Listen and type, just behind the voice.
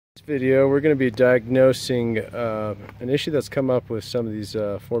This video we're going to be diagnosing an issue that's come up with some of these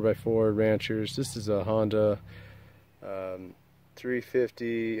 4x4 ranchers. This is a Honda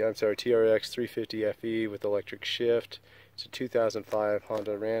 350, I'm sorry, TRX 350 FE with electric shift. It's a 2005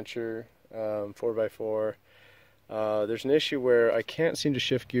 Honda Rancher 4x4. There's an issue where I can't seem to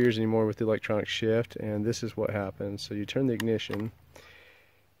shift gears anymore with the electronic shift, and this is what happens. So you turn the ignition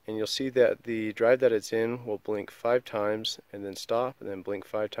and you'll see that the drive that it's in will blink 5 times and then stop, and then blink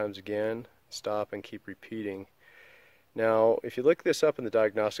 5 times again, stop, and keep repeating. Now, if you look this up in the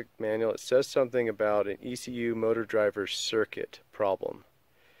diagnostic manual, it says something about an ECU motor driver circuit problem.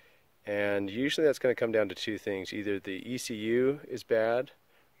 And usually that's going to come down to two things. Either the ECU is bad,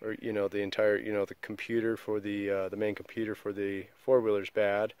 or the entire, the computer for the main computer for the four-wheeler is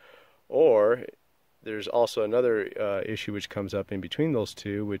bad, or there's also another issue which comes up in between those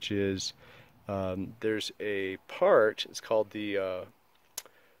two, which is there's a part, it's called the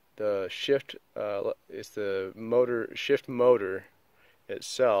shift, it's the shift motor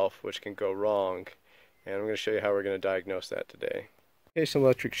itself, which can go wrong, and I'm going to show you how we're going to diagnose that today. Okay, so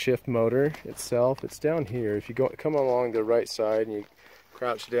electric shift motor itself, it's down here. If you come along the right side and you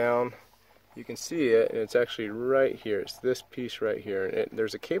crouch down, you can see it, and it's actually right here. It's this piece right here, and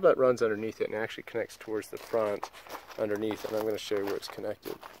there's a cable that runs underneath it and actually connects towards the front underneath, and I'm going to show you where it's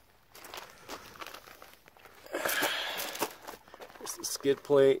connected. It's the skid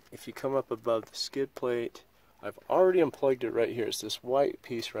plate. If you come up above the skid plate, I've already unplugged it right here. It's this white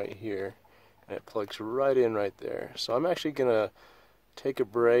piece right here, and it plugs right in right there. So I'm actually going to take a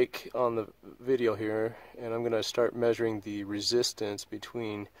break on the video here, and I'm going to start measuring the resistance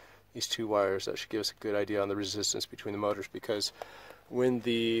between these two wires. That should give us a good idea on the resistance between the motors, because when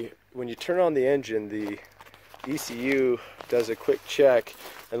you turn on the engine, the ECU does a quick check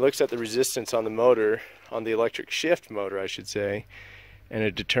and looks at the resistance on the motor, on the electric shift motor I should say, and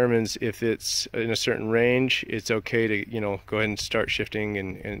it determines if it's in a certain range, it's okay to go ahead and start shifting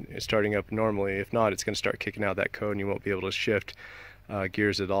and starting up normally. If not, it's going to start kicking out that code and you won't be able to shift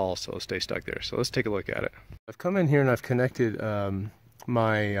gears at all, so stay stuck there. So let's take a look at it. I've come in here and I've connected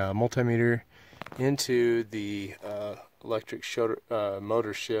my multimeter into the electric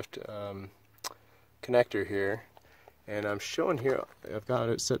motor shift connector here, and I'm showing here, I've got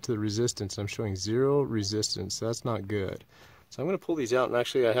it set to the resistance. I'm showing 0 resistance. That's not good. So I'm going to pull these out, and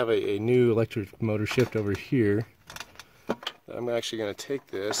actually I have a new electric motor shift over here. I'm actually going to take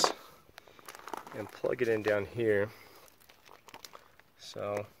this and plug it in down here.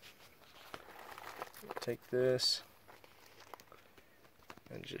 So take this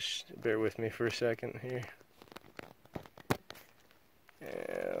and just bear with me for a second here,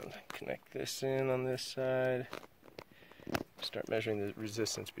 and connect this in on this side, start measuring the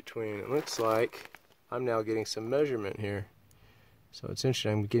resistance between. It looks like I'm now getting some measurement here, so it's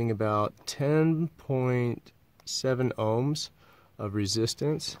interesting. I'm getting about 10.7 ohms of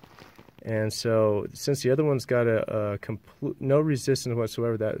resistance, and so since the other one's got no resistance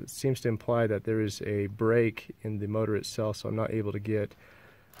whatsoever, that seems to imply that there is a break in the motor itself, so I'm not able to get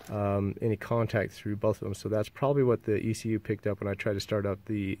any contact through both of them. So that's probably what the ECU picked up when I tried to start up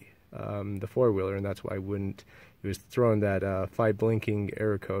the four-wheeler, and that's why it was throwing that 5 blinking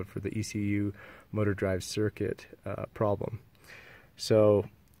error code for the ECU motor drive circuit problem. So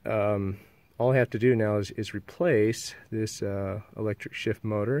all I have to do now is replace this electric shift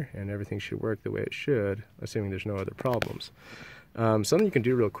motor, and everything should work the way it should, assuming there's no other problems. Something you can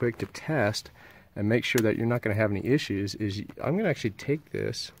do real quick to test and make sure that you're not going to have any issues is I'm going to actually take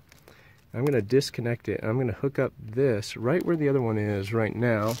this, I'm going to disconnect it, and I'm going to hook up this right where the other one is right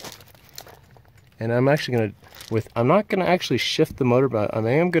now, and I'm actually going to, I'm not going to actually shift the motor, but I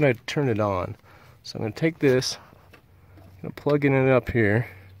am going to turn it on. So I'm going to take this, I'm going to plug it in up here.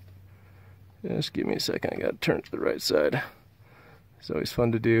 Just give me a second, I got to turn it to the right side. It's always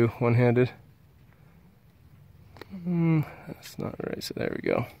fun to do one-handed. That's not right, so there we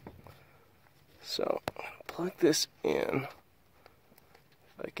go. So I'm going to plug this in,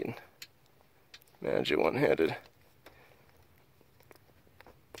 if I can manage it one-handed.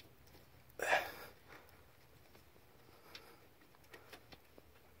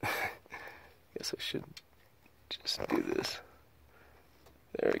 Guess I should just do this.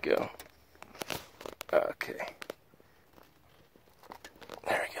 There we go. Okay.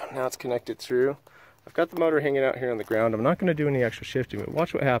 There we go. Now it's connected through. I've got the motor hanging out here on the ground. I'm not going to do any extra shifting, but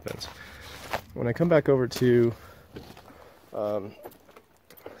watch what happens. When I come back over to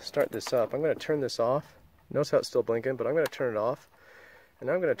start this up, I'm going to turn this off. Notice how it's still blinking, but I'm going to turn it off, and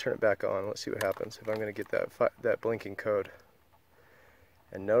now I'm going to turn it back on. Let's see what happens if I'm going to get that blinking code.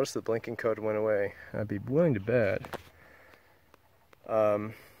 And notice the blinking code went away. I'd be willing to bet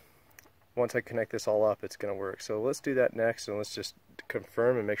once I connect this all up, it's going to work. So let's do that next, and let's just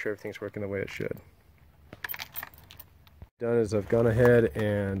confirm and make sure everything's working the way it should. Done is I've gone ahead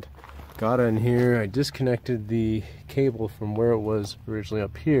and got in here. I disconnected the cable from where it was originally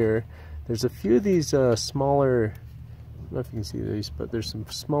up here. There's a few of these smaller, I don't know if you can see these, but there's some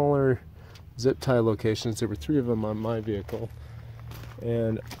smaller zip tie locations. There were 3 of them on my vehicle,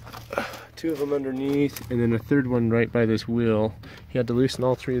 and 2 of them underneath, and then a 3rd one right by this wheel. You had to loosen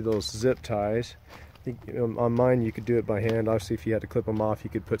all 3 of those zip ties. I think, you know, on mine you could do it by hand. Obviously, if you had to clip them off, you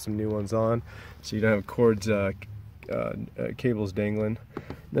could put some new ones on, so you don't have cords, cables dangling.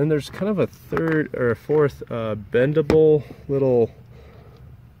 Then there's kind of a 3rd or a 4th bendable little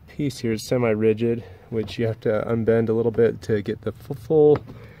piece here. It's semi-rigid, which you have to unbend a little bit to get the full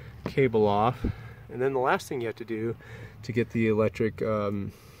cable off. And then the last thing you have to do to get the electric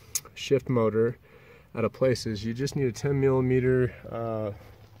shift motor out of place is you just need a 10 millimeter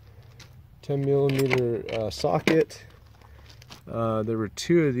socket. There were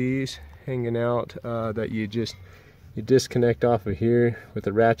 2 of these hanging out that you disconnect off of here with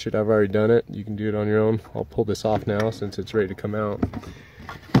a ratchet. I've already done it. You can do it on your own. I'll pull this off now since it's ready to come out.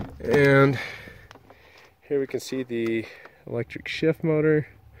 And here we can see the electric shift motor.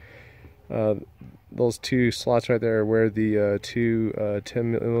 Those 2 slots right there are where the 2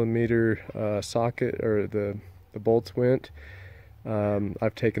 10 millimeter socket or the bolts went.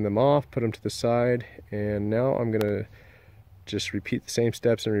 I've taken them off, put them to the side, and now I'm gonna just repeat the same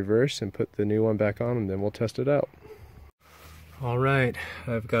steps in reverse and put the new one back on, and then we'll test it out. Alright,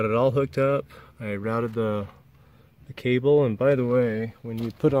 I've got it all hooked up. I routed the cable, and by the way, when you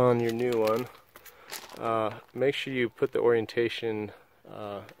put on your new one, make sure you put the orientation,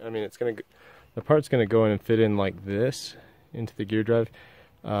 I mean, the part's gonna go in and fit in like this into the gear drive,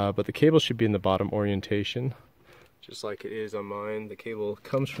 but the cable should be in the bottom orientation, just like it is on mine. The cable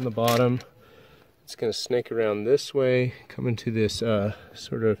comes from the bottom. It's gonna snake around this way, come into this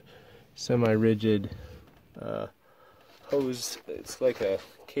sort of semi-rigid hose. It's like a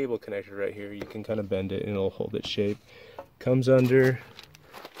cable connector right here. You can kind of bend it and it'll hold its shape. Comes under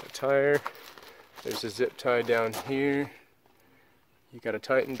the tire. There's a zip tie down here. You got to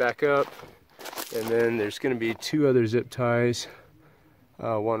tighten back up, and then there's going to be 2 other zip ties.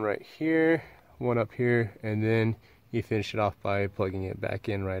 One right here, one up here, and then you finish it off by plugging it back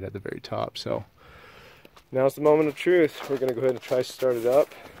in right at the very top. So now's the moment of truth. We're going to go ahead and try to start it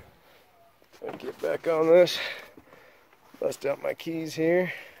up. And get back on this. Bust out my keys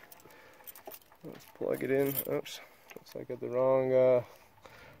here. Let's plug it in. Oops, looks like I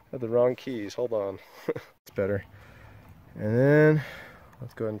had the wrong keys. Hold on. It's better. And then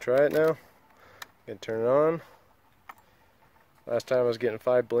let's go ahead and try it now. Gonna turn it on. Last time I was getting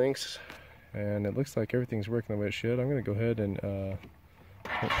 5 blinks, and it looks like everything's working the way it should. I'm gonna go ahead and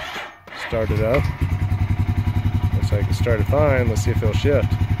start it up. Looks like it started fine. Let's see if it'll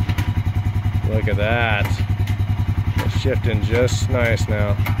shift. Look at that. It's shifting just nice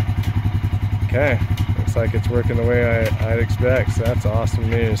now. Okay, looks like it's working the way I'd expect, so that's awesome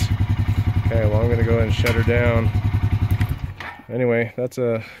news. Okay, well, I'm gonna go ahead and shut her down. Anyway, that's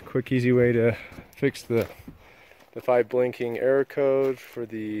a quick, easy way to fix the 5 blinking error code for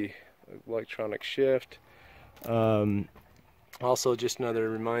the electronic shift. Also, just another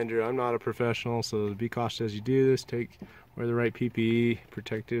reminder, I'm not a professional, so be cautious as you do this. Wear the right PPE,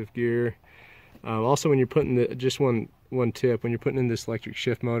 protective gear. Also, when you're putting just one tip, when you're putting in this electric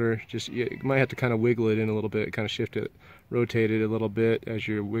shift motor, you might have to kind of wiggle it in a little bit, kind of shift it, rotate it a little bit as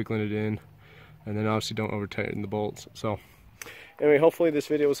you're wiggling it in, and then obviously don't over tighten the bolts. So anyway, hopefully this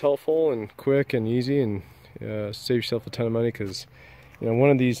video was helpful and quick and easy, and save yourself a ton of money, because one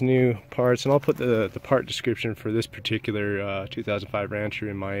of these new parts, and I'll put the part description for this particular 2005 Rancher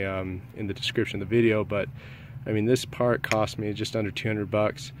in my in the description of the video, but I mean, this part cost me just under 200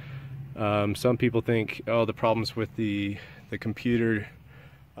 bucks. Some people think, oh, the problem's with the computer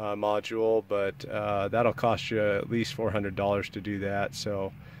module, but that'll cost you at least $400 to do that.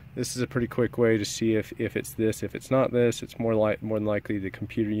 So this is a pretty quick way to see if it's this. If it's not this, it's more than likely the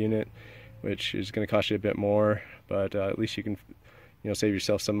computer unit, which is going to cost you a bit more, but at least you can save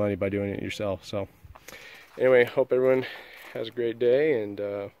yourself some money by doing it yourself. So anyway, hope everyone has a great day, and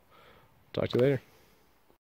talk to you later.